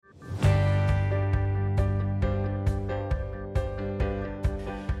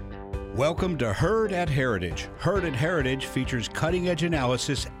Welcome to Heard at Heritage. Heard at Heritage features cutting-edge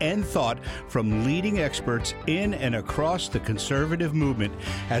analysis and thought from leading experts in and across the conservative movement,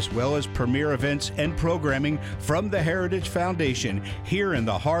 as well as premier events and programming from the Heritage Foundation here in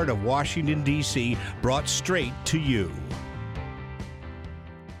the heart of Washington, D.C., brought straight to you.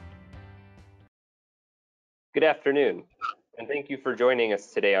 Good afternoon, and thank you for joining us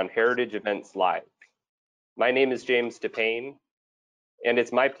today on Heritage Events Live. My name is James DePayne, and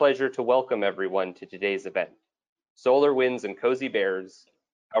it's my pleasure to welcome everyone to today's event, SolarWinds and Cozy Bears,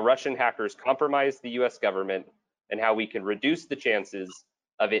 how Russian hackers compromised the US government and how we can reduce the chances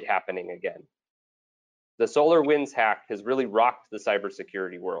of it happening again. The SolarWinds hack has really rocked the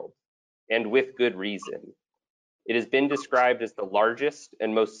cybersecurity world, and with good reason. It has been described as the largest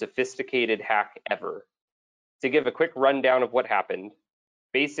and most sophisticated hack ever. To give a quick rundown of what happened,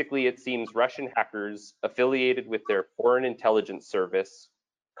 basically, it seems Russian hackers affiliated with their foreign intelligence service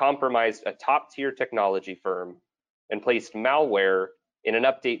compromised a top-tier technology firm and placed malware in an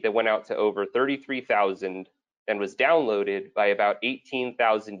update that went out to over 33,000 and was downloaded by about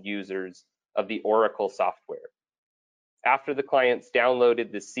 18,000 users of the Oracle software. After the clients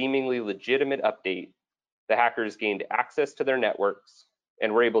downloaded the seemingly legitimate update, the hackers gained access to their networks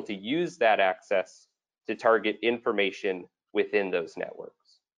and were able to use that access to target information within those networks.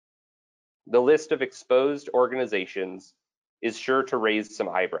 The list of exposed organizations is sure to raise some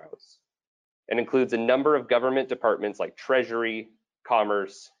eyebrows and includes a number of government departments like Treasury,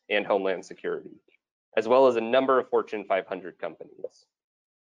 Commerce, and Homeland Security, as well as a number of Fortune 500 companies.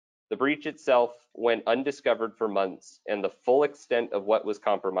 The breach itself went undiscovered for months, and the full extent of what was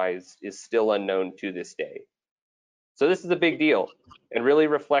compromised is still unknown to this day. So this is a big deal and really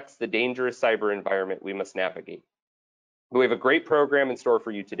reflects the dangerous cyber environment we must navigate. We have a great program in store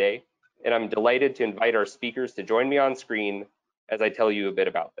for you today, and I'm delighted to invite our speakers to join me on screen as I tell you a bit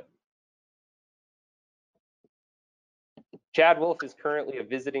about them. Chad Wolf is currently a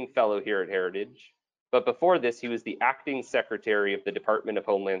visiting fellow here at Heritage, but before this, he was the acting secretary of the Department of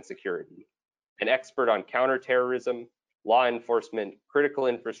Homeland Security, an expert on counterterrorism, law enforcement, critical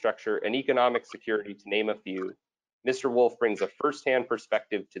infrastructure, and economic security, to name a few. Mr. Wolf brings a firsthand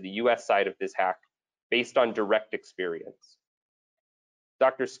perspective to the US side of this hack based on direct experience.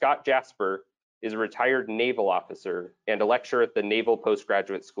 Dr. Scott Jasper is a retired naval officer and a lecturer at the Naval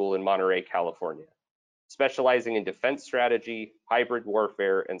Postgraduate School in Monterey, California, specializing in defense strategy, hybrid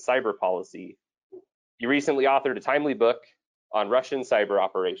warfare, and cyber policy. He recently authored a timely book on Russian cyber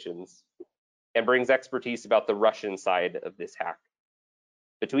operations and brings expertise about the Russian side of this hack.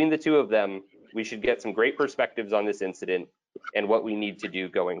 Between the two of them, we should get some great perspectives on this incident and what we need to do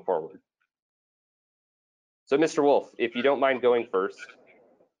going forward. So Mr. Wolf, if you don't mind going first,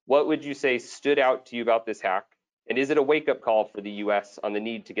 what would you say stood out to you about this hack? And is it a wake-up call for the US on the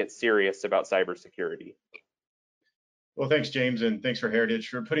need to get serious about cybersecurity? Well, thanks, James, and thanks for Heritage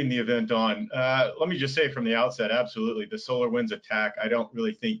for putting the event on. Let me just say from the outset, absolutely, the SolarWinds attack, I don't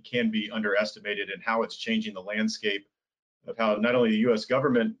really think can be underestimated in how it's changing the landscape of how not only the US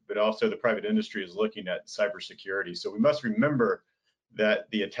government, but also the private industry is looking at cybersecurity. So we must remember that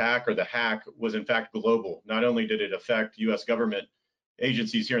the attack or the hack was in fact global. Not only did it affect US government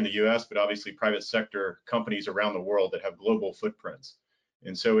agencies here in the US, but obviously private sector companies around the world that have global footprints.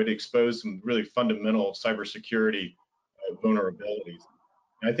 And so it exposed some really fundamental cybersecurity vulnerabilities.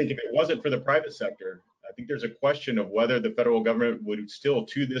 And I think if it wasn't for the private sector, I think there's a question of whether the federal government would still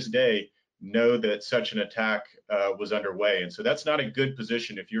to this day know that such an attack was underway. And so that's not a good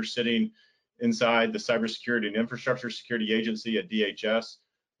position if you're sitting inside the Cybersecurity and Infrastructure Security Agency at DHS,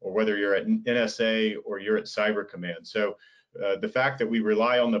 or whether you're at NSA or you're at Cyber Command. So the fact that we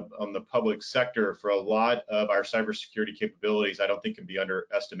rely on the public sector for a lot of our cybersecurity capabilities, I don't think can be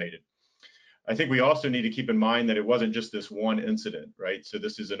underestimated. I think we also need to keep in mind that it wasn't just this one incident, right? So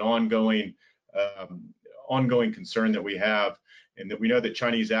this is an ongoing concern that we have, and that we know that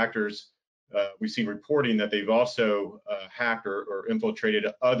Chinese actors, we've seen reporting that they've also hacked or infiltrated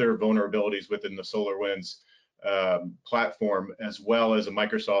other vulnerabilities within the SolarWinds platform, as well as a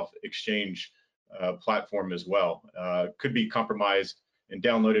Microsoft Exchange platform as well. Could be compromised and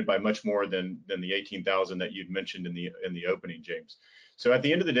downloaded by much more than the 18,000 that you'd mentioned in the opening, James. So at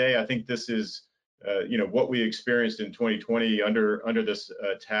the end of the day, I think this is what we experienced in 2020 under this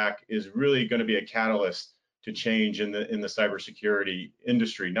attack is really going to be a catalyst to change in the cybersecurity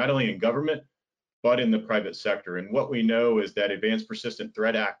industry, not only in government but in the private sector. And what we know is that advanced persistent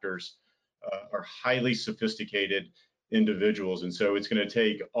threat actors are highly sophisticated individuals, and so it's going to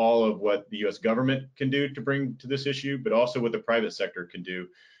take all of what the US government can do to bring to this issue, but also what the private sector can do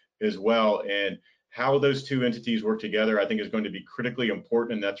as well. And how those two entities work together, I think, is going to be critically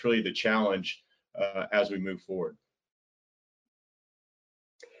important, and that's really the challenge as we move forward.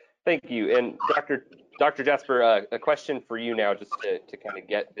 Thank you. And Dr. Jasper, a question for you now, just to kind of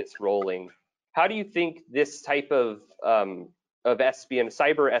get this rolling. How do you think this type of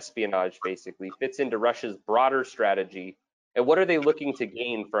cyber espionage basically fits into Russia's broader strategy, and what are they looking to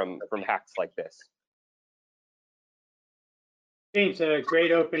gain from hacks like this? James, a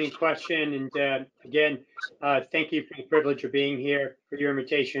great opening question. And again, thank you for the privilege of being here, for your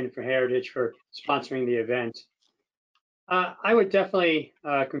invitation, for Heritage for sponsoring the event. I would definitely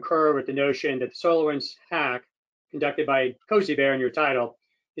concur with the notion that the SolarWinds hack conducted by Cozy Bear in your title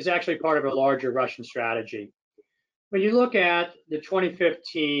is actually part of a larger Russian strategy. When you look at the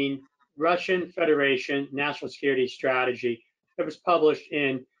 2015 Russian Federation National Security Strategy that was published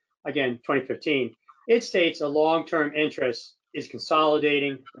in, again, 2015, it states a long-term interest is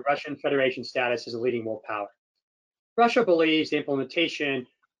consolidating the Russian Federation status as a leading world power. Russia believes the implementation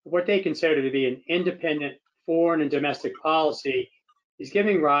of what they consider to be an independent foreign and domestic policy is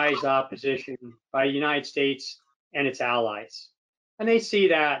giving rise to opposition by the United States and its allies. And they see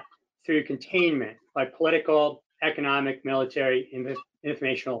that through containment by political, economic, military, and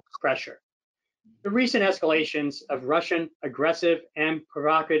informational pressure. The recent escalations of Russian aggressive and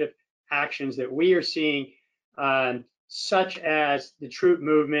provocative actions that we are seeing, such as the troop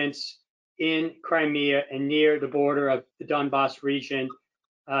movements in Crimea and near the border of the Donbass region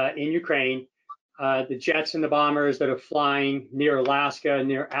in Ukraine, the jets and the bombers that are flying near Alaska,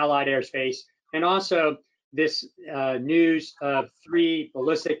 near Allied airspace, and also this news of 3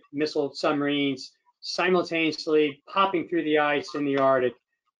 ballistic missile submarines simultaneously popping through the ice in the Arctic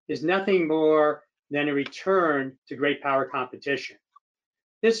is nothing more than a return to great power competition.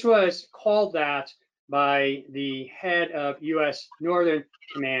 This was called that by the head of U.S. Northern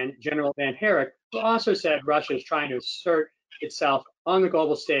Command, General Van Herrick, who also said Russia is trying to assert itself on the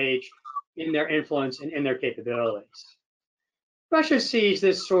global stage in their influence and in their capabilities. Russia sees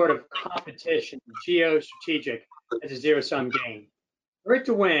this sort of competition, geostrategic, as a zero-sum game. For it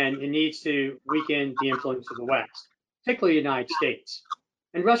to win, it needs to weaken the influence of the West, particularly the United States.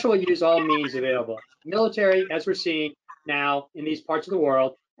 And Russia will use all means available, military, as we're seeing now in these parts of the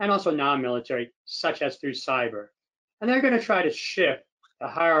world, and also non-military, such as through cyber. And they're going to try to shift the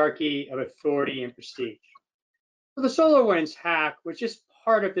hierarchy of authority and prestige. So the SolarWinds hack was just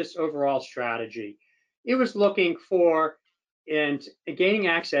part of this overall strategy. It was looking for and gaining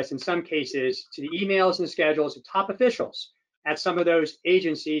access, in some cases, to the emails and schedules of top officials at some of those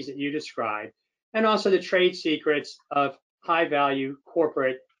agencies that you described, and also the trade secrets of high-value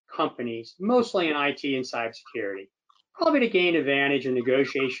corporate companies, mostly in IT and cybersecurity, probably to gain advantage in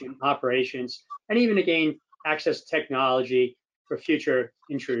negotiation operations, and even to gain access to technology for future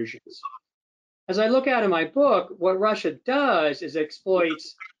intrusions. As I look at in my book, what Russia does is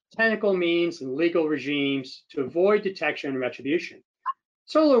exploits technical means and legal regimes to avoid detection and retribution.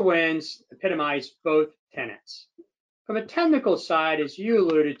 SolarWinds epitomize both tenets. From a technical side, as you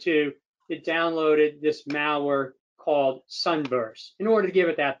alluded to, it downloaded this malware called Sunburst in order to give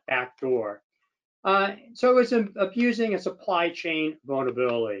it that backdoor. So it was abusing a supply chain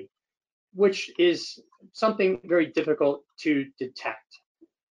vulnerability, which is something very difficult to detect.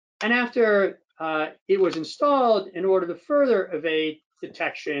 And after it was installed, in order to further evade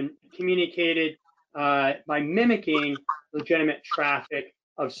detection, communicated by mimicking legitimate traffic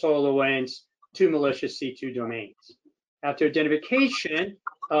of SolarWinds to malicious C2 domains. After identification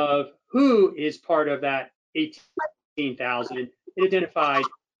of who is part of that 18,000, it identified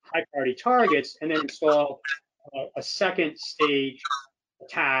high priority targets and then installed a second stage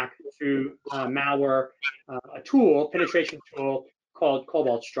attack through malware, a tool, penetration tool called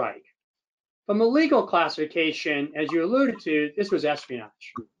Cobalt Strike. From a legal classification, as you alluded to, this was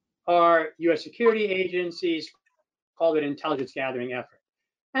espionage. Our US security agencies called it an intelligence gathering effort.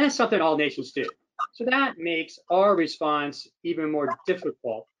 And that's something all nations do. So that makes our response even more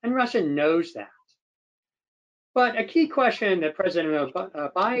difficult, and Russia knows that. But a key question that President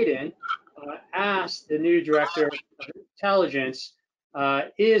Biden asked the new director of intelligence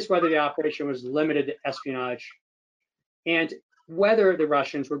is whether the operation was limited to espionage and whether the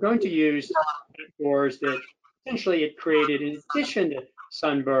Russians were going to use doors that essentially it created in addition to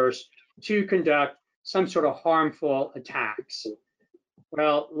Sunburst to conduct some sort of harmful attacks.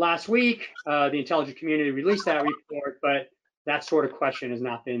 Well, last week, the intelligence community released that report, but that sort of question has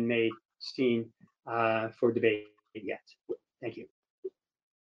not been made seen for debate yet. Thank you.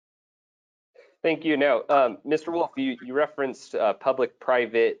 Thank you. Now, Mr. Wolf, you referenced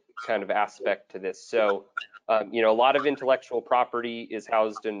public-private kind of aspect to this. So A lot of intellectual property is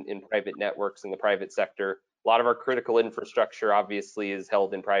housed in private networks in the private sector. A lot of our critical infrastructure obviously is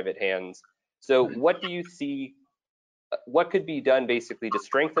held in private hands. So what do you see, what could be done basically to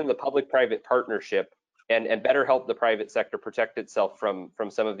strengthen the public-private partnership and better help the private sector protect itself from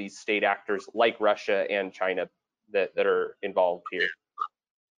some of these state actors like Russia and China that are involved here?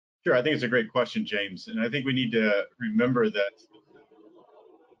 Sure, I think it's a great question, James. And I think we need to remember that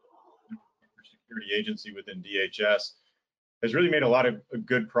the security agency within DHS has really made a lot of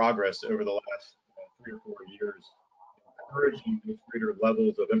good progress over the last 3 or 4 years, encouraging these greater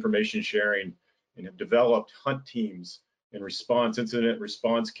levels of information sharing, and have developed hunt teams and incident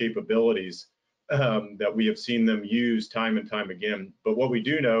response capabilities that we have seen them use time and time again. But what we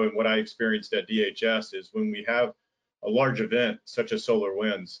do know, and what I experienced at DHS, is when we have a large event such as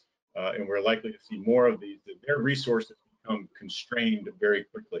SolarWinds, and we're likely to see more of these, that their resources become constrained very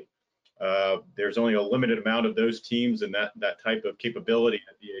quickly. There's only a limited amount of those teams and that type of capability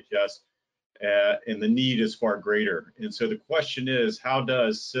at DHS, and the need is far greater. And so the question is, how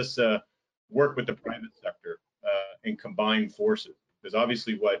does CISA work with the private sector and combine forces? Because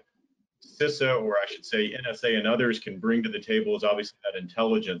obviously what CISA, or I should say NSA and others, can bring to the table is obviously that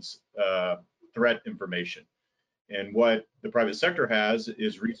intelligence threat information. And what the private sector has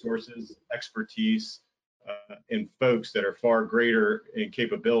is resources, expertise, and folks that are far greater in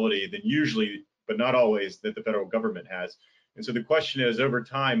capability than usually, but not always, that the federal government has. And so the question is, over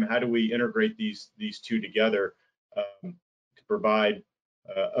time, how do we integrate these two together to provide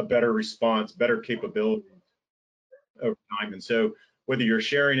a better response, better capability over time? And so whether you're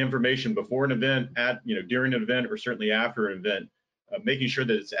sharing information before an event, during an event, or certainly after an event, making sure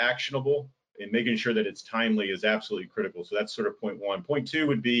that it's actionable and making sure that it's timely is absolutely critical. So that's sort of point one. Point two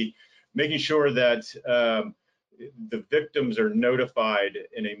would be making sure that the victims are notified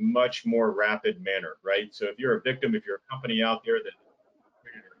in a much more rapid manner, right? So if you're a victim, if you're a company out there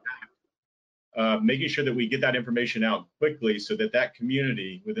that making sure that we get that information out quickly so that that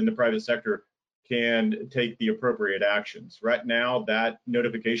community within the private sector can take the appropriate actions. Right now, that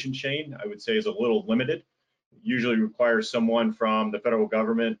notification chain, I would say, is a little limited. It usually requires someone from the federal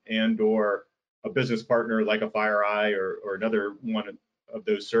government and/or a business partner like a FireEye or another one of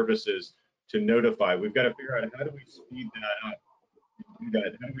those services to notify. We've got to figure out, how do we speed that up?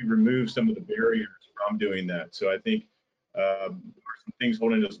 How do we remove some of the barriers from doing that? So I think there are some things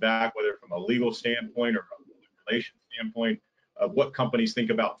holding us back, whether from a legal standpoint or from a relations standpoint, of what companies think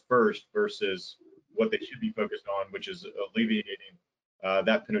about first versus what they should be focused on, which is alleviating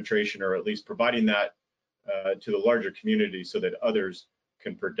that penetration, or at least providing that to the larger community so that others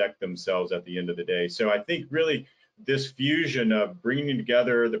can protect themselves at the end of the day. So I think really this fusion of bringing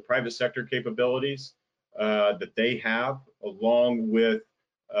together the private sector capabilities that they have, along with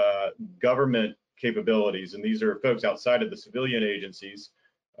government capabilities, and these are folks outside of the civilian agencies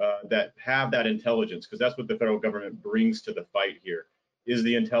that have that intelligence, because that's what the federal government brings to the fight here, is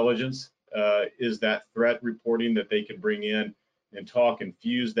the intelligence, is that threat reporting that they can bring in and talk and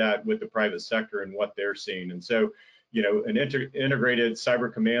fuse that with the private sector and what they're seeing. And so, an integrated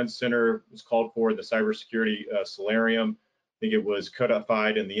cyber command center was called for, the cybersecurity solarium. I think it was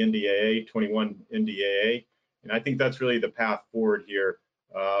codified in the NDAA, 21 NDAA. And I think that's really the path forward here.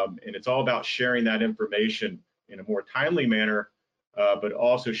 And it's all about sharing that information in a more timely manner, but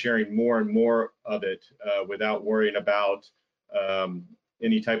also sharing more and more of it without worrying about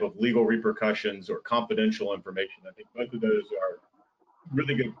any type of legal repercussions or confidential information. I think both of those are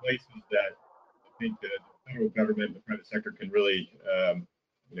really good places that I think the federal government and the private sector can really,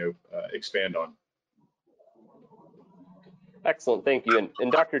 expand on. Excellent, thank you.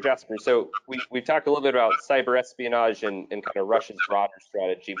 And Dr. Jasper, so we've talked a little bit about cyber espionage and kind of Russia's broader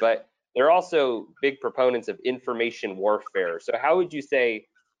strategy, but they're also big proponents of information warfare. So how would you say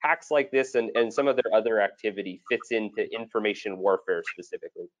hacks like this and some of their other activity fits into information warfare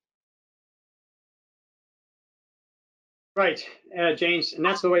specifically? Right, James, and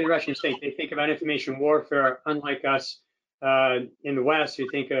that's the way the Russians think. They think about information warfare, unlike us in the West, who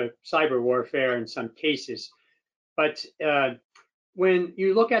think of cyber warfare in some cases. But when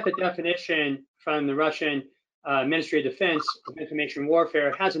you look at the definition from the Russian Ministry of Defense of information warfare,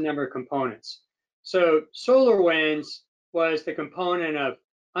 it has a number of components. So SolarWinds was the component of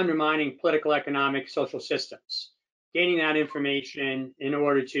undermining political, economic, social systems, gaining that information in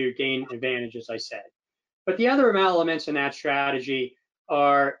order to gain advantage, as I said. But the other elements in that strategy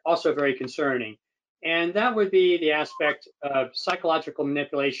are also very concerning. And that would be the aspect of psychological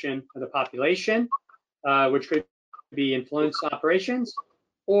manipulation of the population, which could be influence operations,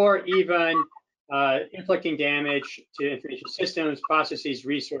 or even inflicting damage to information systems, processes,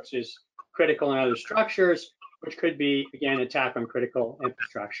 resources, critical and other structures, which could be, again, attack on critical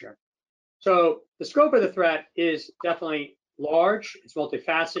infrastructure. So the scope of the threat is definitely large, it's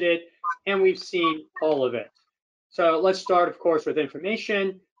multifaceted, and we've seen all of it. So let's start, of course, with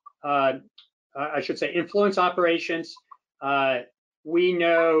information. I should say influence operations. We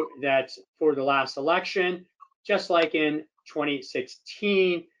know that for the last election, just like in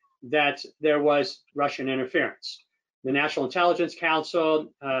 2016, that there was Russian interference. The National Intelligence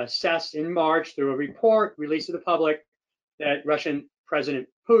Council assessed in March through a report released to the public that Russian President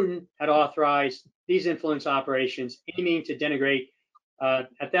Putin had authorized these influence operations aiming to denigrate,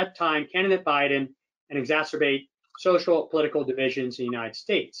 at that time, candidate Biden and exacerbate social political divisions in the United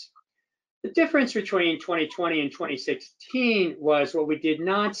States. The difference between 2020 and 2016 was what we did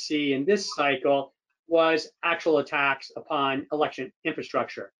not see in this cycle was actual attacks upon election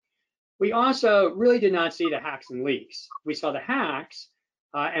infrastructure. We also really did not see the hacks and leaks. We saw the hacks,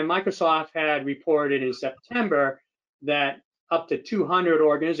 and Microsoft had reported in September that up to 200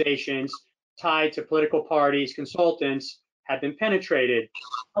 organizations tied to political parties, consultants, had been penetrated.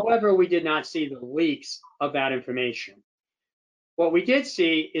 However, we did not see the leaks of that information. What we did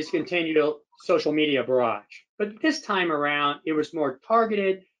see is continued social media barrage, but this time around, it was more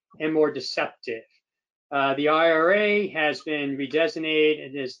targeted and more deceptive. The IRA has been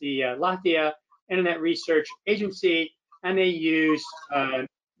redesignated as the Latvia Internet Research Agency, and they use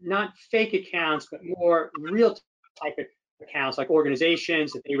not fake accounts, but more real type of accounts like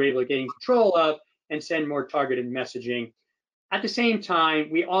organizations that they were able to gain control of and send more targeted messaging. At the same time,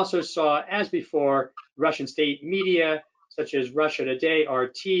 we also saw, as before, Russian state media such as Russia Today,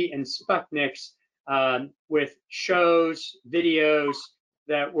 RT, and Sputnik's with shows, videos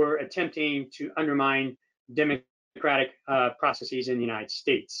that were attempting to undermine democratic processes in the United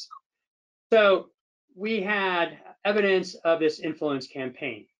States. So we had evidence of this influence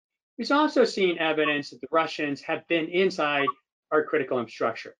campaign. We've also seen evidence that the Russians have been inside our critical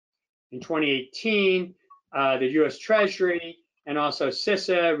infrastructure. In 2018, the US Treasury and also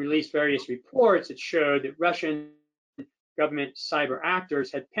CISA released various reports that showed that Russian government cyber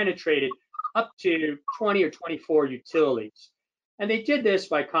actors had penetrated up to 20 or 24 utilities. And they did this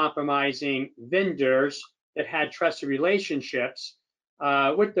by compromising vendors that had trusted relationships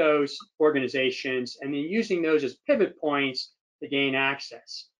with those organizations and then using those as pivot points to gain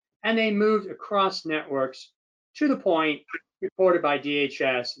access. And they moved across networks to the point reported by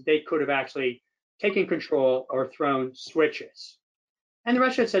DHS they could have actually taken control or thrown switches. And the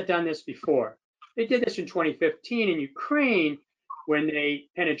Russians had done this before. They did this in 2015 in Ukraine when they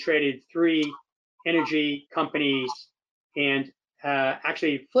penetrated 3 energy companies and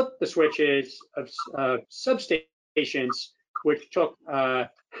actually flipped the switches of substations, which took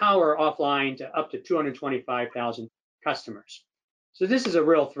power offline to up to 225,000 customers. So this is a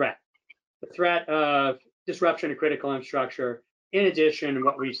real threat, the threat of disruption of critical infrastructure, in addition to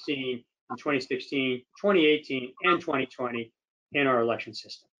what we've seen in 2016, 2018, and 2020 in our election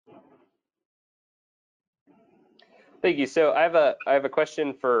system. Thank you. So I have a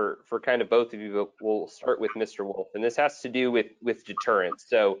question for kind of both of you, but we'll start with Mr. Wolf, and this has to do with deterrence.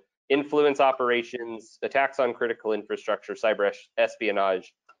 So influence operations, attacks on critical infrastructure, cyber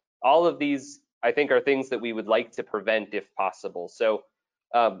espionage, all of these I think are things that we would like to prevent if possible. So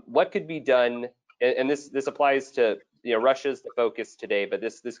what could be done, and this applies to, you know, Russia's the focus today, but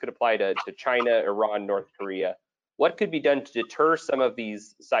this could apply to China, Iran, North Korea. What could be done to deter some of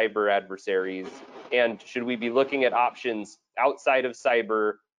these cyber adversaries? And should we be looking at options outside of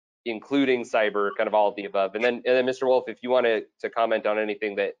cyber, including cyber, kind of all of the above? And then Mr. Wolf, if you want to comment on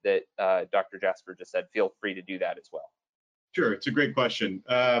anything that Dr. Jasper just said, feel free to do that as well. Sure, it's a great question.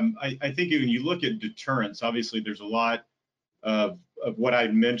 I think when you look at deterrence, obviously there's a lot of what I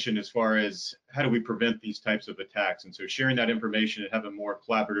mentioned as far as how do we prevent these types of attacks. And so sharing that information and have a more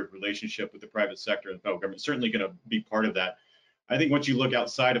collaborative relationship with the private sector and the federal government is certainly going to be part of that. I think once you look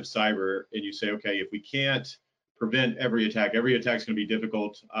outside of cyber and you say, okay, if we can't prevent every attack is going to be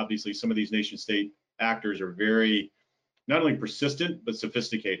difficult. Obviously, some of these nation state actors are very, not only persistent, but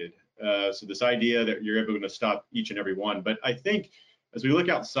sophisticated. So this idea that you're able to stop each and every one. But I think as we look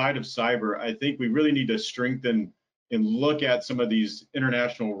outside of cyber, I think we really need to strengthen and look at some of these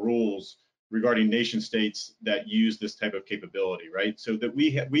international rules regarding nation states that use this type of capability, right? So that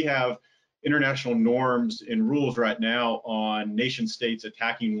we have international norms and rules right now on nation states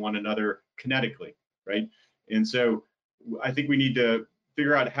attacking one another kinetically, right? And so I think we need to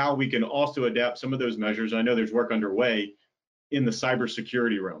figure out how we can also adapt some of those measures. I know there's work underway in the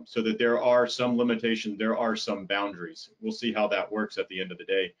cybersecurity realm so that there are some limitations, there are some boundaries. We'll see how that works at the end of the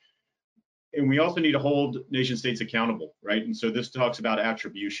day. And we also need to hold nation states accountable, right? And so this talks about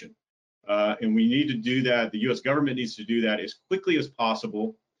attribution. And we need to do that. The U.S. government needs to do that as quickly as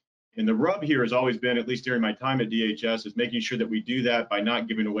possible. And the rub here has always been, at least during my time at DHS, is making sure that we do that by not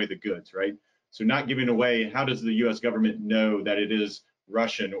giving away the goods, right? So not giving away, how does the U.S. government know that it is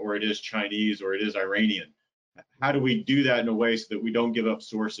Russian or it is Chinese or it is Iranian? How do we do that in a way so that we don't give up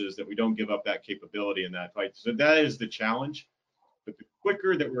sources, that we don't give up that capability in that fight? So that is the challenge. But the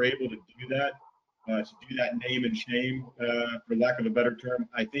quicker that we're able to do that name and shame, for lack of a better term,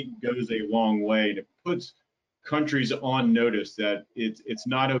 I think goes a long way. And it puts countries on notice that it's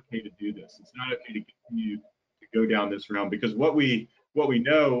not okay to do this. It's not okay to continue to go down this route, because what we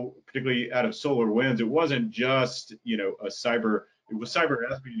know, particularly out of SolarWinds, it wasn't just it was cyber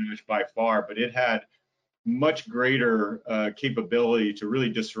espionage by far, but it had much greater capability to really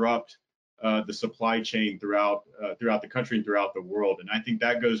disrupt the supply chain throughout the country and throughout the world. And I think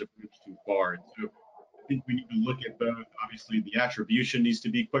that goes a bridge too far. And so I think we need to look at both. Obviously, the attribution needs to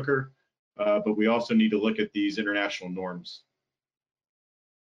be quicker, but we also need to look at these international norms.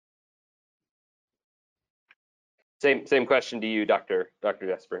 Same question to you, Dr.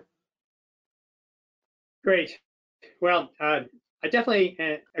 Jesper. Great. Well, I definitely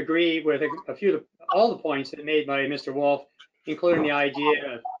agree with all the points that made by Mr. Wolf, including the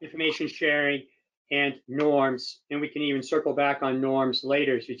idea of information sharing and norms, and we can even circle back on norms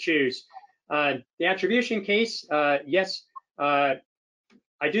later if you choose. The attribution case, yes, I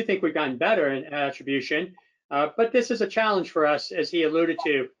do think we've gotten better in attribution, but this is a challenge for us, as he alluded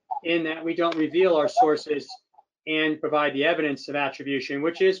to, in that we don't reveal our sources and provide the evidence of attribution,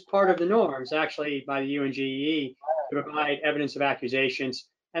 which is part of the norms, actually, by the UNGE to provide evidence of accusations.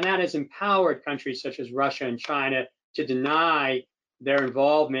 And that has empowered countries such as Russia and China to deny their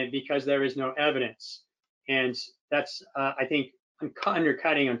involvement because there is no evidence. And that's, I think,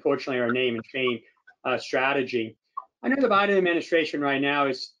 undercutting, unfortunately, our name and shame strategy. I know the Biden administration right now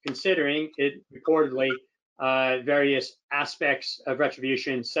is considering it reportedly various aspects of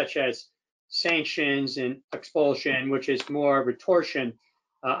retribution, such as sanctions and expulsion, which is more retortion,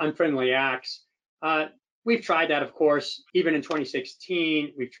 unfriendly acts. We've tried that, of course, even in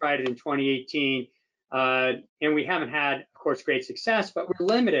 2016. We've tried it in 2018, and we haven't had, of course, great success, but we're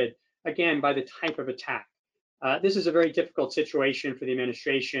limited, again, by the type of attack. This is a very difficult situation for the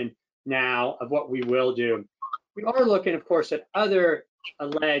administration now of what we will do. We are looking, of course, at other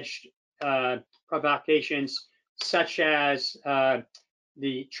alleged provocations, such as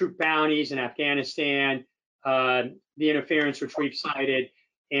the troop bounties in Afghanistan, the interference which we've cited,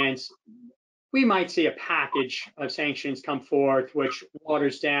 and we might see a package of sanctions come forth which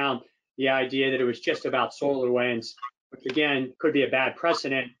waters down the idea that it was just about SolarWinds, which again could be a bad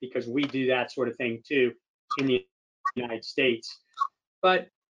precedent because we do that sort of thing too in the United States. But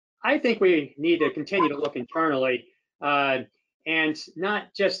I think we need to continue to look internally and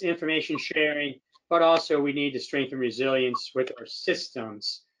not just information sharing, but also we need to strengthen resilience with our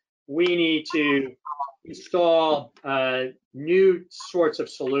systems. We need to install new sorts of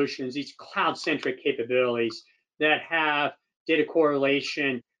solutions, these cloud-centric capabilities that have data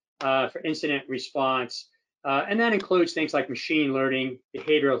correlation for incident response. And that includes things like machine learning,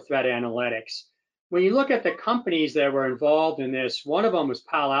 behavioral threat analytics. When you look at the companies that were involved in this, one of them was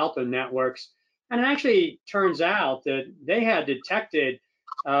Palo Alto Networks. And it actually turns out that they had detected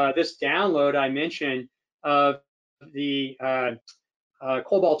this download I mentioned of the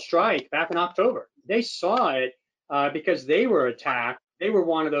Cobalt Strike back in October. They saw it because they were attacked. They were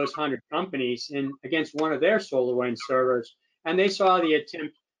one of those 100 companies against one of their SolarWinds servers. And they saw the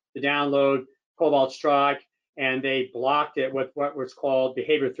attempt to download Cobalt Strike, and they blocked it with what was called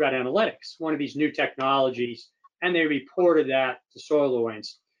behavior threat analytics, one of these new technologies, and they reported that to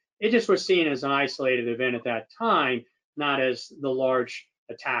SolarWinds. It just was seen as an isolated event at that time, not as the large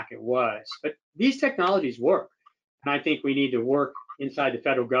attack it was. But these technologies work, and I think we need to work inside the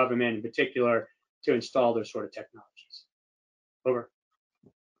federal government in particular to install those sort of technologies. Over.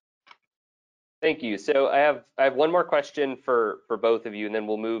 Thank you. So I have one more question for both of you, and then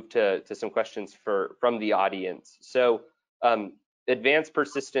we'll move to some questions from the audience. So advanced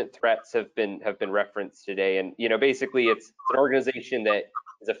persistent threats have been referenced today, and basically it's an organization that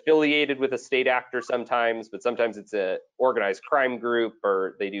is affiliated with a state actor sometimes, but sometimes it's a organized crime group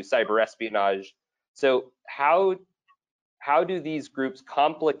or they do cyber espionage. So how do these groups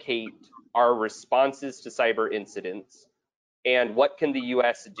complicate our responses to cyber incidents, and what can the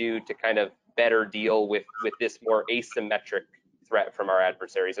U.S. do to kind of better deal with this more asymmetric threat from our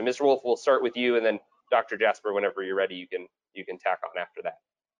adversaries? And Mr. Wolf, we'll start with you, and then Dr. Jasper, whenever you're ready, you can tack on after that.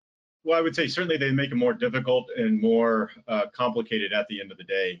 Well, I would say certainly they make it more difficult and more complicated at the end of the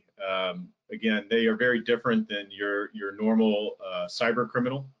day. Again, they are very different than your normal cyber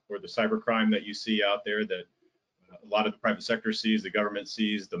criminal or the cybercrime that you see out there that a lot of the private sector sees, the government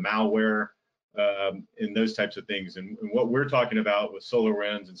sees, the malware, and those types of things. And what we're talking about with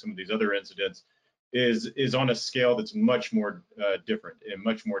SolarWinds and some of these other incidents is on a scale that's much more different and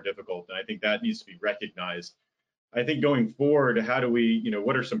much more difficult. And I think that needs to be recognized. I think going forward, how do we,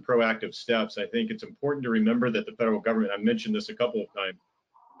 what are some proactive steps? I think it's important to remember that the federal government, I mentioned this a couple of times,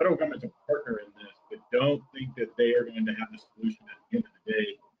 the federal government's a partner in this, but don't think that they are going to have the solution at the end of the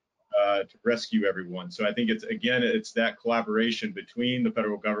day to rescue everyone. So I think it's that collaboration between the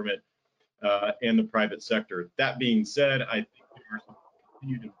federal government and the private sector. That being said, I think there are some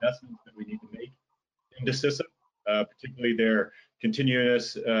continued investments that we need to make into CISA, particularly their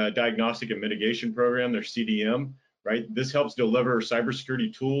continuous diagnostic and mitigation program, their CDM, right? This helps deliver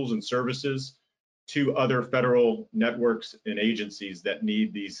cybersecurity tools and services to other federal networks and agencies that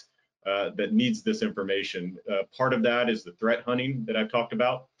need these, that needs this information. Part of that is the threat hunting that I've talked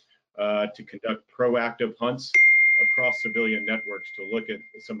about, to conduct proactive hunts across civilian networks to look at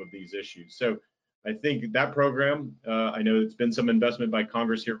some of these issues. So I think that program, I know it's been some investment by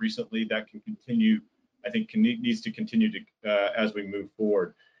Congress here recently that can continue. I think needs to continue to as we move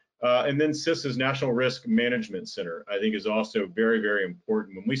forward. And then CISA's National Risk Management Center, I think, is also very, very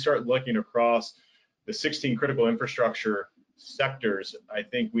important. When we start looking across the 16 critical infrastructure sectors, I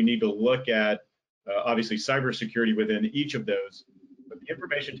think we need to look at obviously cybersecurity within each of those. But the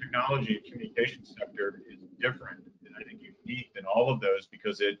information technology and communication sector is different, and I think unique than all of those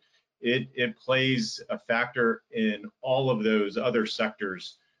because it plays a factor in all of those other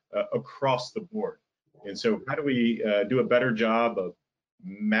sectors across the board. And so how do we do a better job of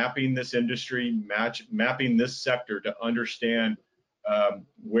mapping this industry, mapping this sector to understand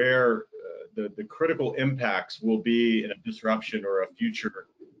where the critical impacts will be in a disruption or a future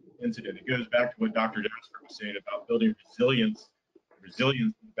incident? It goes back to what Dr. Jasper was saying about building resilience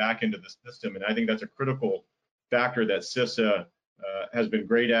back into the system. And I think that's a critical factor that CISA has been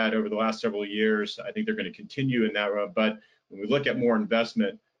great at over the last several years. I think they're going to continue in that road. But when we look at more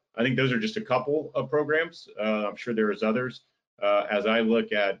investment, I think those are just a couple of programs. I'm sure there is others as I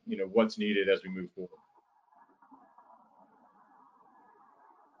look at what's needed as we move forward.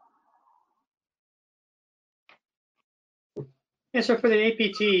 Yeah, so for the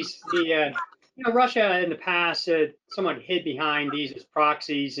APTs, Russia in the past somewhat hid behind these as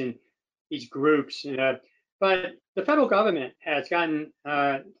proxies and these groups, but the federal government has gotten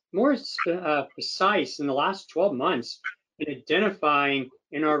more precise in the last 12 months in identifying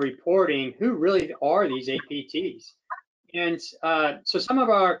in our reporting who really are these APTs. And so some of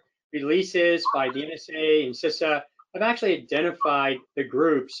our releases by the NSA and CISA have actually identified the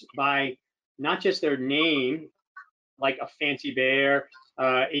groups by not just their name, like a Fancy Bear,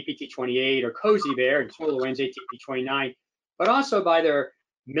 APT-28, or Cozy Bear, and SolarWinds APT-29, but also by their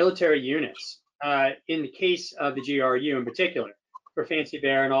military units, in the case of the GRU in particular, for Fancy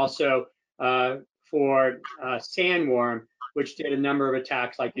Bear, and also for Sandworm, which did a number of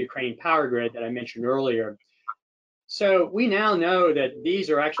attacks like the Ukraine power grid that I mentioned earlier. So we now know that these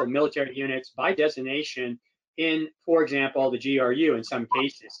are actual military units by designation in, for example, the GRU in some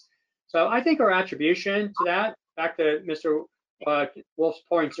cases. So I think our attribution to that, back to Mr. Wolf's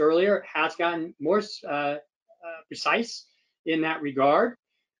points earlier, has gotten more precise in that regard.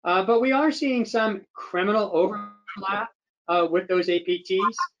 But we are seeing some criminal overlap with those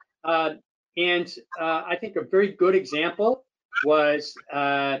APTs. And I think a very good example was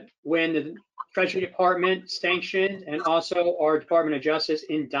when the Treasury Department sanctioned and also our Department of Justice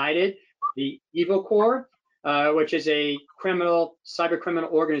indicted the Evil Corps, which is a cyber criminal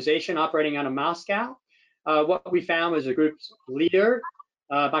organization operating out of Moscow. What we found was the group's leader,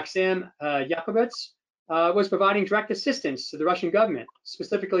 Maxim Yakubets, was providing direct assistance to the Russian government,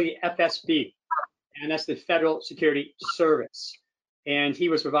 specifically FSB, and that's the Federal Security Service. And he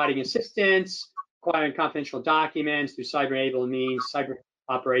was providing assistance, acquiring confidential documents through cyber-enabled means, cyber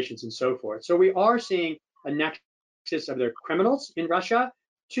operations, and so forth. So we are seeing a nexus of their criminals in Russia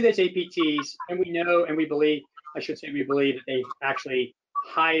to those APTs, and we know, and we believe, we believe that they actually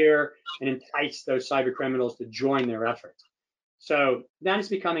hire and entice those cyber criminals to join their efforts. So that is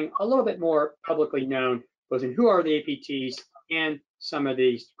becoming a little bit more publicly known, both in who are the APTs and some of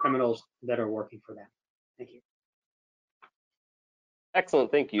these criminals that are working for them. Thank you.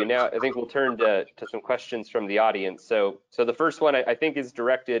 Excellent, thank you. Now I think we'll turn to some questions from the audience. So the first one I think is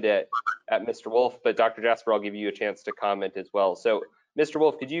directed at Mr. Wolf, but Dr. Jasper, I'll give you a chance to comment as well. So Mr.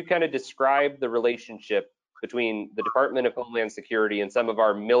 Wolf, could you kind of describe the relationship between the Department of Homeland Security and some of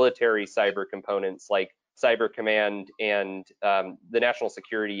our military cyber components like Cyber Command and the National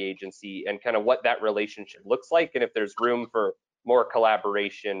Security Agency, and kind of what that relationship looks like, and if there's room for more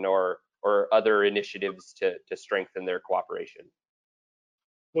collaboration or other initiatives to strengthen their cooperation?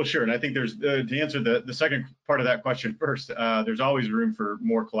 Well, sure. And I think there's, to answer the second part of that question first, there's always room for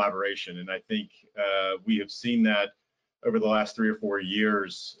more collaboration. And I think we have seen that over the last 3 or 4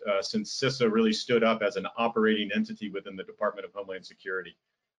 years since CISA really stood up as an operating entity within the Department of Homeland Security.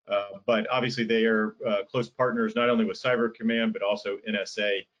 But obviously they are close partners, not only with Cyber Command, but also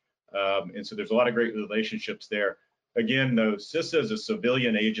NSA. And so there's a lot of great relationships there. Again, though, CISA is a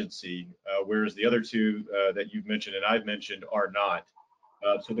civilian agency, whereas the other two that you've mentioned and I've mentioned are not.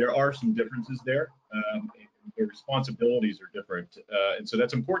 So there are some differences there. Their responsibilities are different. And so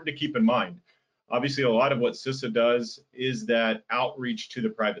that's important to keep in mind. Obviously, a lot of what CISA does is that outreach to the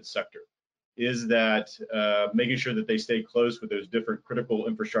private sector, is that making sure that they stay close with those different critical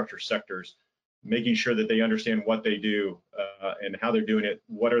infrastructure sectors, making sure that they understand what they do and how they're doing it,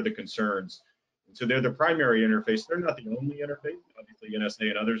 what are the concerns. And so they're the primary interface. They're not the only interface. Obviously, NSA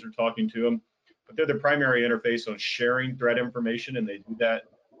and others are talking to them, but they're the primary interface on sharing threat information, and they do that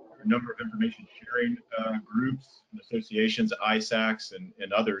through a number of information sharing groups and associations, ISACs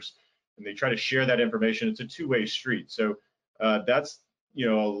and others, and they try to share that information. It's a two-way street. So that's, you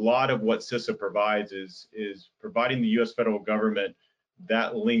know, a lot of what CISA provides is providing the U.S. federal government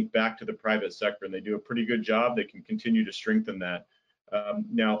that link back to the private sector, and they do a pretty good job. They can continue to strengthen that.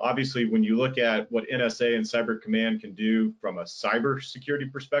 Now, obviously, when you look at what NSA and Cyber Command can do from a cyber security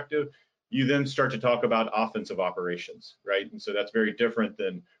perspective, you then start to talk about offensive operations, right? And so that's very different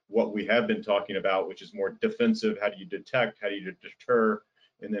than what we have been talking about, which is more defensive. How do you detect? How do you deter?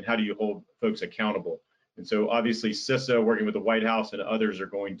 And then how do you hold folks accountable? And so obviously CISA, working with the White House and others, are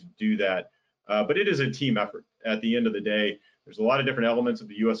going to do that. But it is a team effort. At the end of the day, there's a lot of different elements of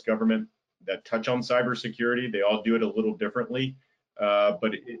the U.S. government that touch on cybersecurity. They all do it a little differently.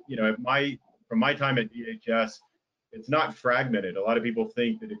 But you know, from my time at DHS, it's not fragmented. A lot of people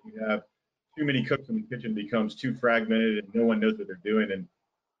think that if you have too many cooks in the kitchen, it becomes too fragmented and no one knows what they're doing. And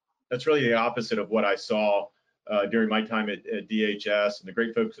that's really the opposite of what I saw during my time at DHS and the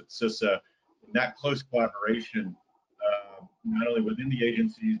great folks at CISA. That close collaboration, not only within the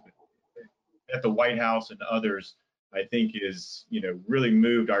agencies, but at the White House and others, I think is, you know, really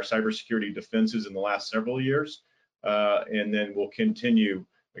moved our cybersecurity defenses in the last several years. And then we'll continue.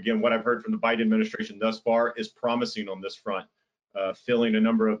 Again, what I've heard from the Biden administration thus far is promising on this front, filling a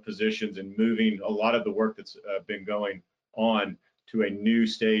number of positions and moving a lot of the work that's been going on to a new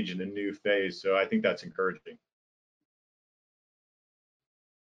stage and a new phase. So I think that's encouraging.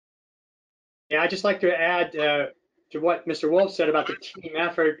 Yeah, I'd just like to add to what Mr. Wolf said about the team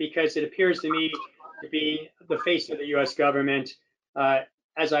effort, because it appears to me to be the face of the U.S. government.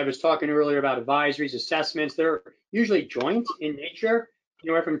 As I was talking earlier about advisories, assessments, they're usually joint in nature.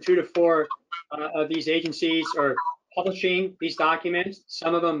 Anywhere from 2 to 4 of these agencies are publishing these documents.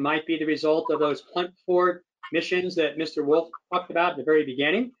 Some of them might be the result of those hunt for missions that Mr. Wolf talked about at the very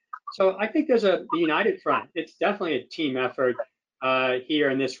beginning. So I think there's a united front. It's definitely a team effort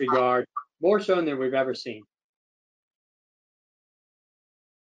here in this regard, more so than we've ever seen.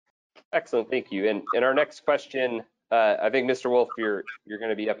 Excellent, thank you. And our next question, I think Mr. Wolf, you're going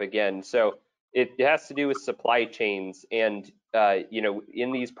to be up again. So it has to do with supply chains, and you know,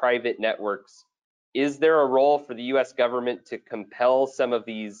 in these private networks, is there a role for the U.S. government to compel some of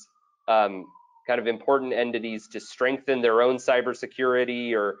these kind of important entities to strengthen their own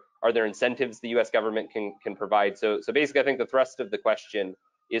cybersecurity, or are there incentives the U.S. government can provide? So basically, I think the thrust of the question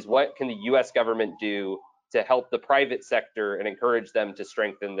is, what can the U.S. government do to help the private sector and encourage them to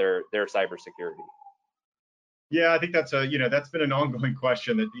strengthen their cybersecurity? Yeah, I think that's that's been an ongoing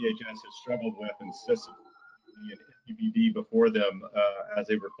question that DHS has struggled with, and CISA and NPPD before them, as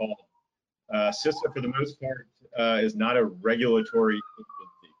they were called. CISA, for the most part, is not a regulatory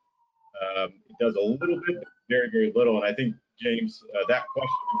agency. It does a little bit, but very, very little. And I think, James, that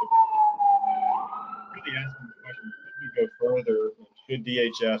question really asking the question: should we go further? Should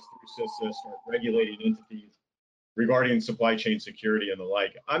DHS through CISA start regulating entities regarding supply chain security and the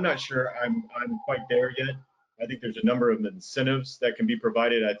like? I'm not sure I'm quite there yet. I think there's a number of incentives that can be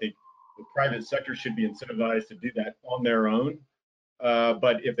provided. I think the private sector should be incentivized to do that on their own.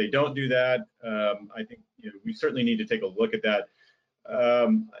 But if they don't do that, I think we certainly need to take a look at that.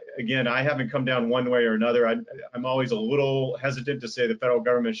 Again, I haven't come down one way or another. I'm always a little hesitant to say the federal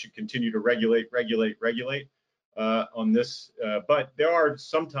government should continue to regulate on this. But there are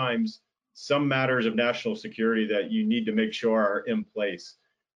sometimes some matters of national security that you need to make sure are in place.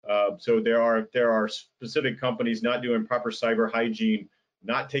 So there are specific companies not doing proper cyber hygiene,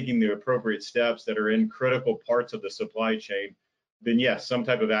 not taking the appropriate steps that are in critical parts of the supply chain. Then yes, some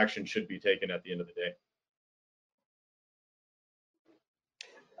type of action should be taken at the end of the day.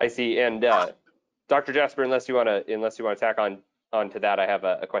 I see. And Dr. Jasper, unless you want to tack on to that, I have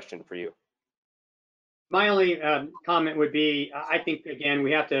a question for you. My only comment would be, I think, again,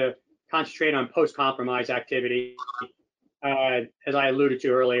 we have to concentrate on post-compromise activity, as I alluded to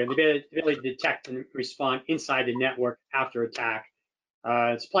earlier, the ability to detect and respond inside the network after attack.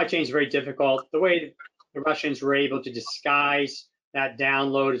 Supply chain is very difficult. The way the Russians were able to disguise that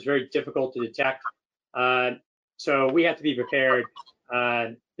download is very difficult to detect. So we have to be prepared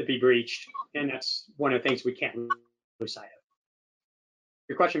to be breached, and that's one of the things we can't lose sight of.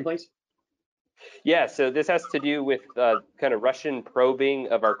 Your question, please. Yeah, so this has to do with kind of Russian probing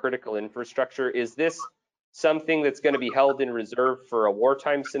of our critical infrastructure. Is this something that's going to be held in reserve for a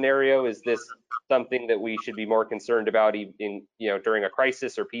wartime scenario? Is this something that we should be more concerned about in, during a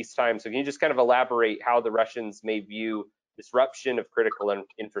crisis or peacetime? So can you just kind of elaborate how the Russians may view disruption of critical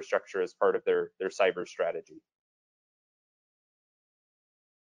infrastructure as part of their cyber strategy?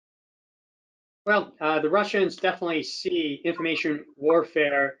 Well, the Russians definitely see information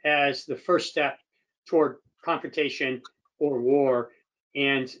warfare as the first step toward confrontation or war.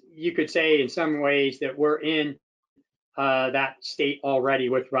 And you could say in some ways that we're in that state already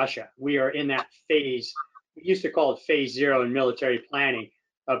with Russia. We are in that phase. We used to call it phase 0 in military planning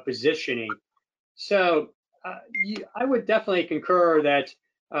of positioning. So I would definitely concur that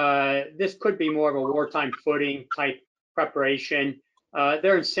this could be more of a wartime footing type preparation.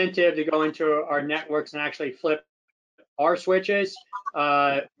 Their incentive to go into our networks and actually flip our switches,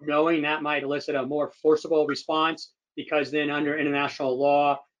 knowing that might elicit a more forcible response, because then under international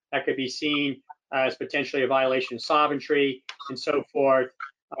law, that could be seen as potentially a violation of sovereignty and so forth,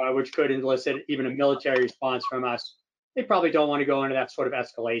 which could elicit even a military response from us. They probably don't want to go into that sort of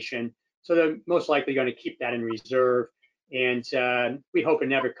escalation. So they're most likely going to keep that in reserve. And we hope it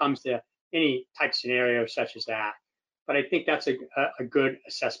never comes to any type scenario such as that. But I think that's a good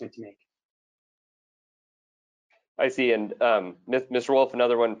assessment to make. I see. And Mr. Wolf,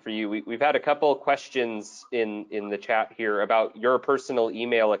 another one for you. We've had a couple of questions in the chat here about your personal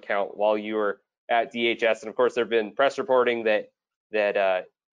email account while you were at DHS. And of course, there have been press reporting that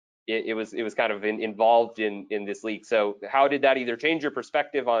it was kind of involved in this leak. So how did that either change your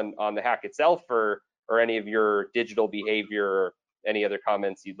perspective on the hack itself, or any of your digital behavior, or any other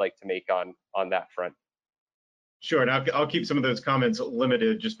comments you'd like to make on that front? Sure, and I'll keep some of those comments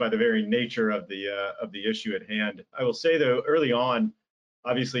limited just by the very nature of the issue at hand. I will say though, early on,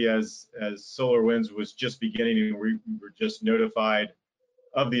 obviously as SolarWinds was just beginning, and we were just notified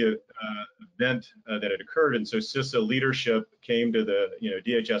of the event that had occurred, and so CISA leadership came to the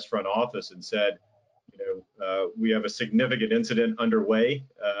DHS front office and said, we have a significant incident underway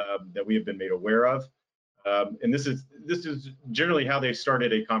that we have been made aware of, and this is generally how they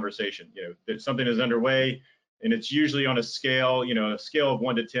started a conversation. That something is underway. And it's usually on a scale, a scale of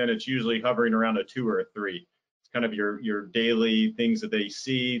 1 to 10, it's usually hovering around a 2 or a 3. It's kind of your daily things that they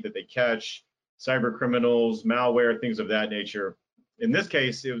see, that they catch, cyber criminals, malware, things of that nature. In this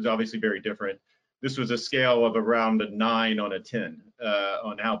case, it was obviously very different. This was a scale of around a 9 on a 10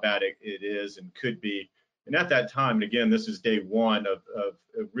 on how bad it is and could be. And at that time, and again, this is day one of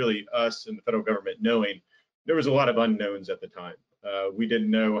really us and the federal government knowing, there was a lot of unknowns at the time. We didn't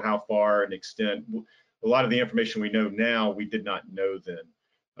know how far and extent. A lot of the information we know now, we did not know then.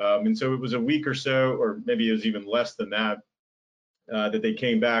 And so it was a week or so, or maybe it was even less than that, that they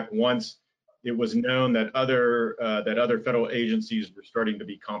came back once it was known that other federal agencies were starting to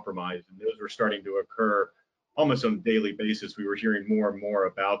be compromised, and those were starting to occur almost on a daily basis. We were hearing more and more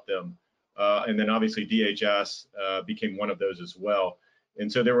about them. And then obviously DHS became one of those as well.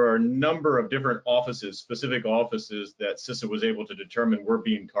 And so there were a number of different offices, specific offices, that CISA was able to determine were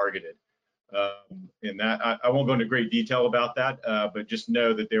being targeted. And that I won't go into great detail about that, but just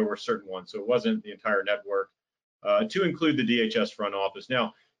know that there were certain ones. So it wasn't the entire network, to include the DHS front office.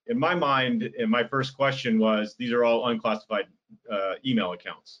 Now, in my mind, and my first question was, these are all unclassified email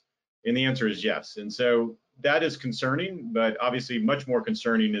accounts. And the answer is yes. And so that is concerning, but obviously much more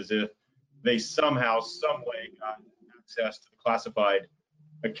concerning is if they somehow, some way got access to the classified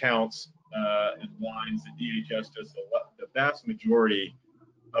accounts and lines that DHS does the vast majority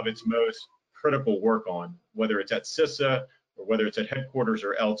of its most critical work on, whether it's at CISA or whether it's at headquarters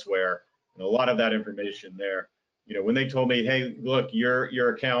or elsewhere, and a lot of that information there. When they told me, hey, look, your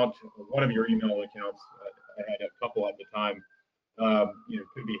account, one of your email accounts, I had a couple at the time,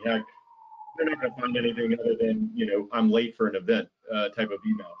 could be hacked. They're not going to find anything other than, I'm late for an event type of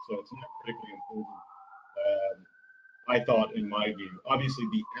email. So it's not critically important, I thought, in my view. Obviously,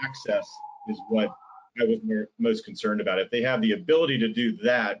 the access is what I was most concerned about. If they have the ability to do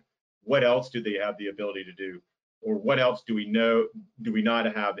that, what else do they have the ability to do? or what else do we know, do we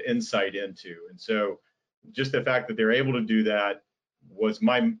not have insight into? And so just the fact that they're able to do that was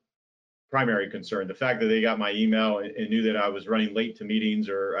my primary concern. The fact that they got my email and knew that I was running late to meetings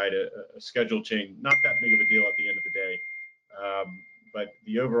or I had a schedule change, not that big of a deal at the end of the day. But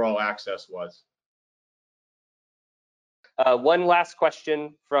the overall access was. One last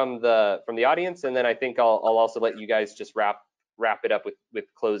question from the audience, and then I think I'll also let you guys just wrap it up with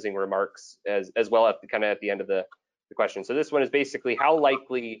closing remarks as well at the end of the question. So this one is basically, how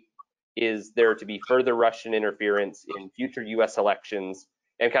likely is there to be further Russian interference in future U.S. elections,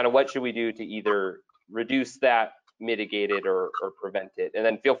 and kind of what should we do to either reduce that, mitigate it, or prevent it? And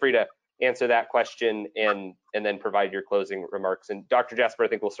then feel free to answer that question and then provide your closing remarks. And Dr. Jasper, I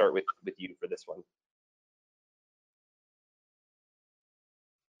think we'll start with you for this one.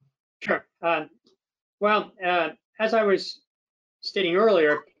 Sure. Well, as I was stating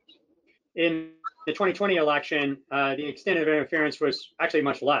earlier, in the 2020 election, the extent of interference was actually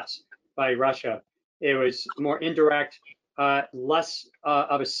much less by Russia. It was more indirect, less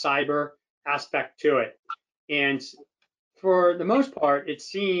of a cyber aspect to it. And for the most part, it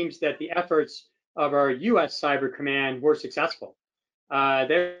seems that the efforts of our US Cyber Command were successful.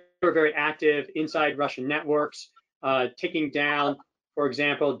 They were very active inside Russian networks, taking down, for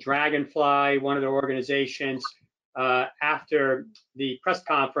example, Dragonfly, one of the organizations, after the press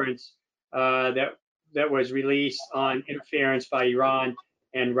conference that was released on interference by Iran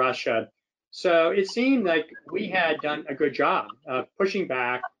and Russia. So it seemed like we had done a good job of pushing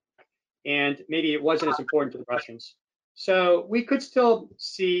back, and maybe it wasn't as important to the Russians. So we could still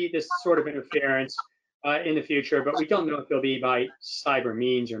see this sort of interference in the future, but we don't know if it'll be by cyber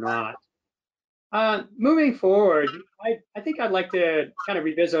means or not. Moving forward, I think I'd like to kind of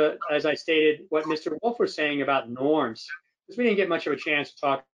revisit, as I stated, what Mr. Wolf was saying about norms, because we didn't get much of a chance to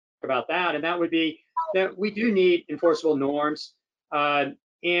talk about that, and that would be that we do need enforceable norms,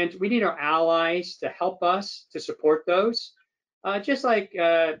 and we need our allies to help us to support those. Just like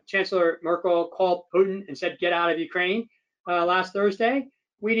Chancellor Merkel called Putin and said, get out of Ukraine last Thursday,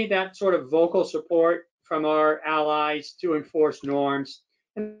 we need that sort of vocal support from our allies to enforce norms.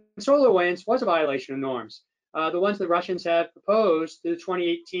 And SolarWinds was a violation of norms. The ones the Russians have proposed to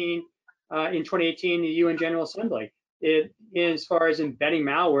 2018, in 2018, the UN General Assembly, as far as embedding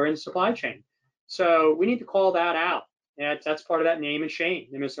malware in the supply chain. So we need to call that out. That's part of that name and shame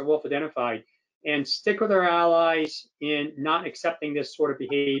that Mr. Wolf identified, and stick with our allies in not accepting this sort of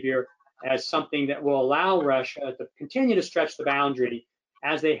behavior as something that will allow Russia to continue to stretch the boundary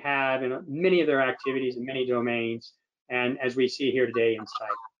as they have in many of their activities in many domains, and as we see here today in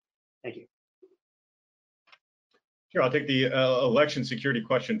cyber. Thank you. Sure, I'll take the election security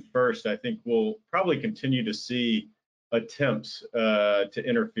question first. I think we'll probably continue to see attempts to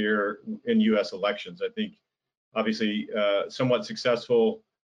interfere in U.S. elections. I think obviously somewhat successful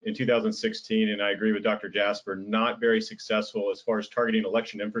in 2016, and I agree with Dr. Jasper, not very successful as far as targeting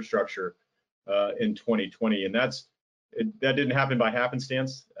election infrastructure in 2020. And that didn't happen by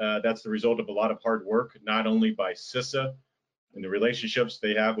happenstance. That's the result of a lot of hard work, not only by CISA and the relationships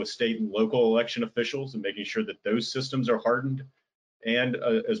they have with state and local election officials and making sure that those systems are hardened, and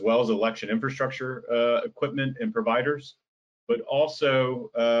as well as election infrastructure equipment and providers, but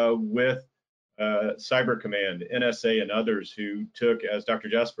also with Cyber Command, NSA, and others who took, as Dr.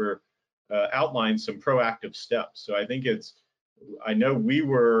 Jasper outlined, some proactive steps. So I think I know we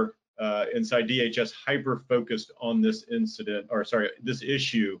were inside DHS hyper-focused on this this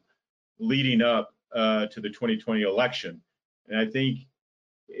issue leading up to the 2020 election. And I think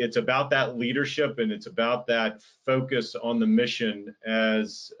it's about that leadership, and it's about that focus on the mission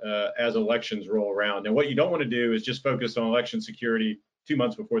as elections roll around. And what you don't want to do is just focus on election security 2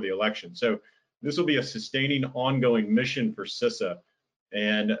 months before the election. So this will be a sustaining, ongoing mission for CISA.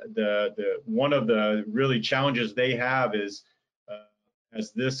 And one of the really challenges they have is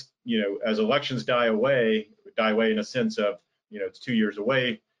as elections die away in a sense of, it's 2 years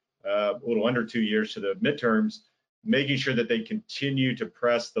away, a little under 2 years to the midterms, making sure that they continue to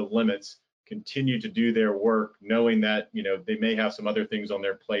press the limits, continue to do their work, knowing that, they may have some other things on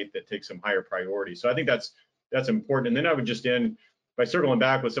their plate that take some higher priority. So I think that's important. And then I would just end by circling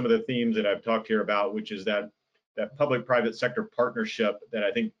back with some of the themes that I've talked here about, which is that public-private sector partnership that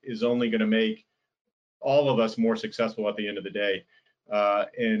I think is only going to make all of us more successful at the end of the day.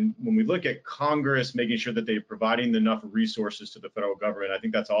 And when we look at Congress making sure that they're providing enough resources to the federal government, I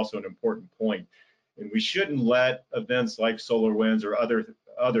think that's also an important point. And we shouldn't let events like SolarWinds or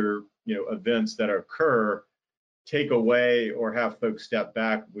other events that occur take away or have folks step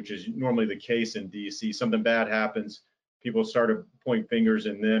back, which is normally the case in DC. Something bad happens, people start to point fingers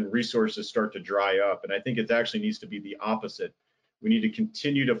and then resources start to dry up. And I think it actually needs to be the opposite. We need to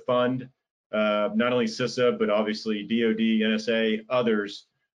continue to fund not only CISA, but obviously DoD, NSA, others,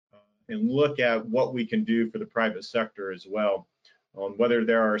 and look at what we can do for the private sector as well, on whether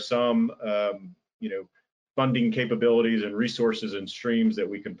there are some funding capabilities and resources and streams that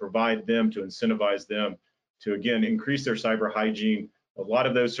we can provide them to incentivize them to, again, increase their cyber hygiene. A lot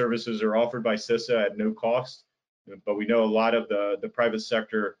of those services are offered by CISA at no cost, but we know a lot of the private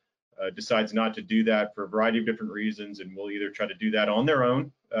sector decides not to do that for a variety of different reasons, and will either try to do that on their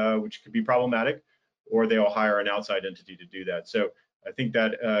own, which could be problematic, or they'll hire an outside entity to do that. So I think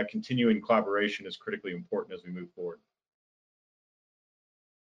that continuing collaboration is critically important as we move forward.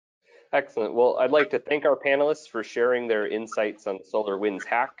 Excellent. Well, I'd like to thank our panelists for sharing their insights on SolarWinds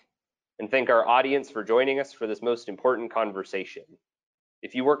hack, and thank our audience for joining us for this most important conversation.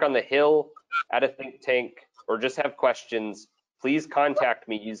 If you work on the Hill, at a think tank, or just have questions, please contact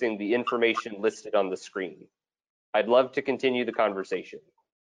me using the information listed on the screen. I'd love to continue the conversation.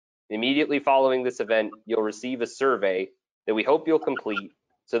 Immediately following this event, you'll receive a survey that we hope you'll complete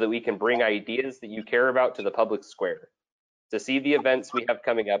so that we can bring ideas that you care about to the public square. To see the events we have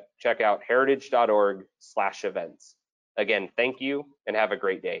coming up, check out heritage.org/events. Again, thank you and have a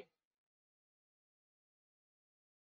great day.